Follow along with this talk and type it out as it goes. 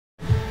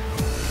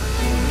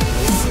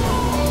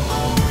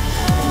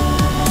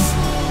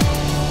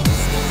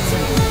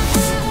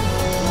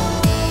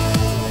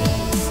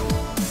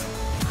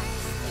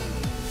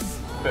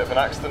of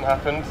an accident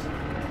happened.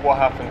 What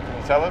happened?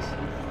 Can you tell us?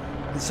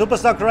 The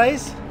Superstock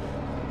race,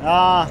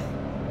 I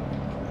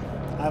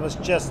was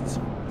just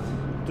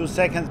 2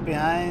 seconds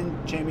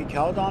behind James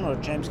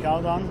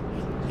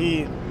Cowton.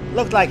 He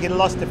looked like he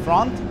lost the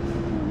front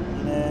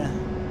in the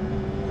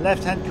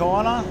left-hand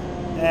corner,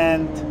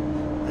 and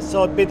I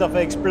saw a bit of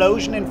an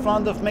explosion in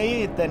front of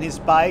me. Then his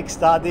bike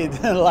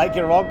started like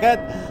a rocket.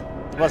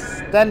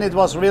 It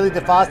was really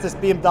the fastest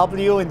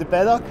BMW in the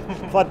paddock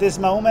for this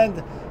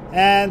moment.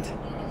 And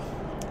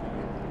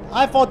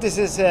I thought this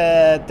is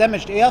a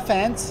damaged air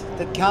fence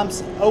that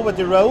comes over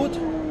the road,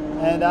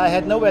 and I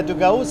had nowhere to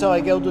go, so I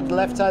go to the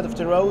left side of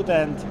the road,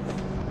 and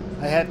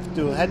I had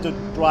to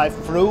drive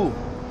through.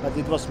 But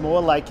it was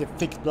more like a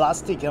thick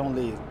plastic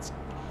only.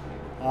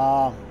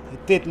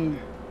 It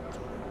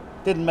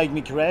didn't make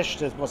me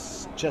crash. It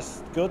was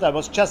just good. I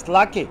was just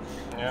lucky.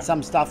 Yeah.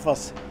 Some stuff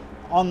was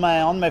on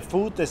my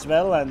foot as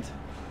well, and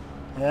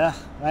yeah,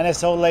 when I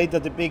saw later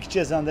the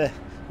pictures on the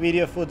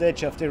video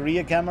footage of the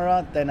rear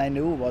camera, then I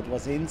knew what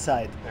was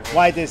inside.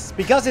 Why this?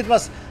 Because it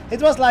was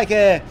like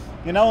a,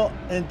 you know,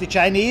 the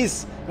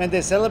Chinese when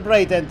they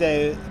celebrate and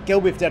they go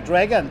with their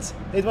dragons.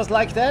 It was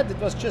like that. It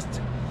was just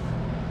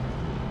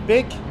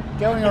big,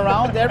 going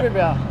around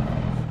everywhere.